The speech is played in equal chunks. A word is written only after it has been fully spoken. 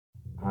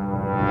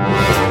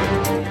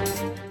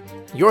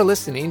You're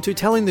listening to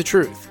Telling the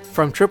Truth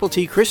from Triple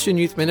T Christian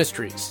Youth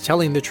Ministries,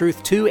 telling the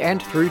truth to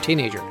and through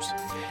teenagers.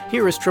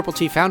 Here is Triple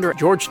T founder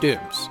George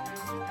Dooms.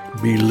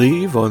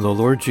 Believe on the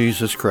Lord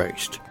Jesus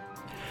Christ.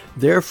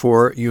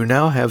 Therefore you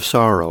now have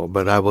sorrow,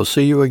 but I will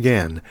see you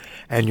again,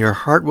 and your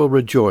heart will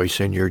rejoice,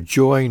 and your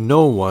joy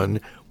no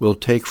one will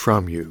take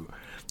from you.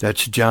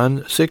 That's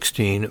John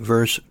 16,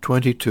 verse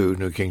 22,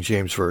 New King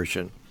James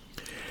Version.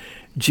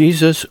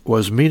 Jesus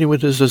was meeting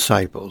with his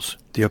disciples,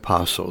 the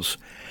apostles,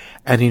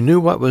 and he knew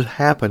what was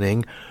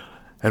happening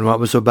and what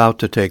was about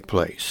to take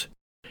place.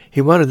 He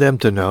wanted them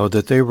to know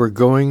that they were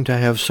going to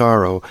have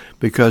sorrow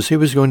because he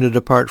was going to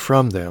depart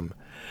from them,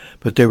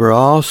 but they were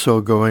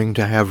also going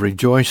to have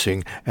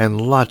rejoicing and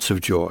lots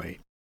of joy.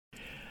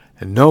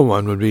 And no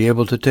one would be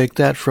able to take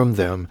that from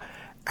them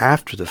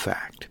after the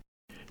fact.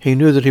 He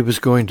knew that he was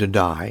going to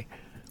die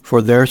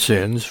for their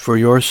sins, for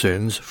your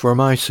sins, for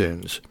my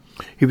sins.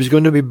 He was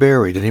going to be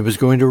buried and he was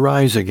going to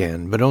rise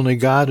again, but only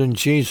God and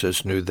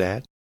Jesus knew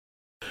that.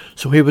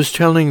 So he was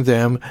telling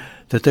them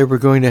that they were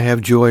going to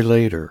have joy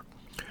later.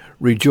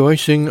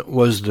 Rejoicing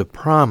was the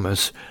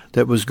promise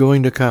that was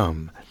going to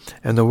come,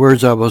 and the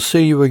words, "I will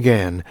see you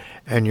again,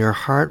 and your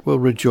heart will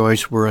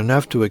rejoice," were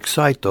enough to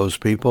excite those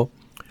people,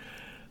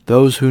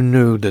 those who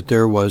knew that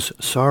there was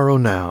sorrow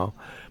now,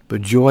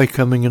 but joy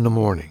coming in the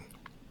morning.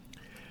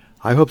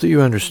 I hope that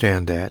you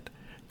understand that.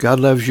 God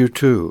loves you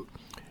too.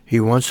 He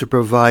wants to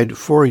provide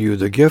for you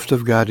the gift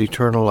of God,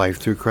 eternal life,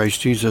 through Christ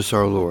Jesus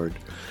our Lord.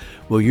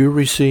 Will you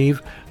receive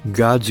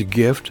God's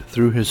gift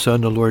through his Son,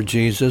 the Lord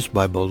Jesus,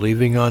 by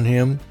believing on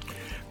him?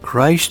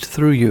 Christ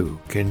through you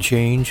can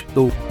change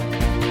the world.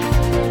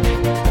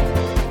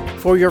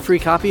 For your free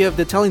copy of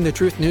the Telling the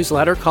Truth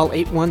newsletter, call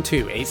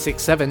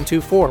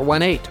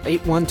 812-867-2418,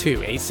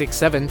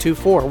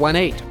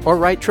 812-867-2418, or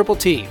write Triple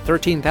T,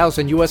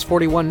 13,000 U.S.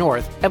 41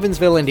 North,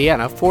 Evansville,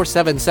 Indiana,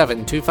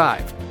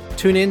 47725.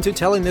 Tune in to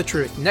Telling the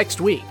Truth next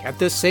week at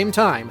this same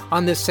time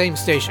on this same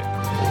station.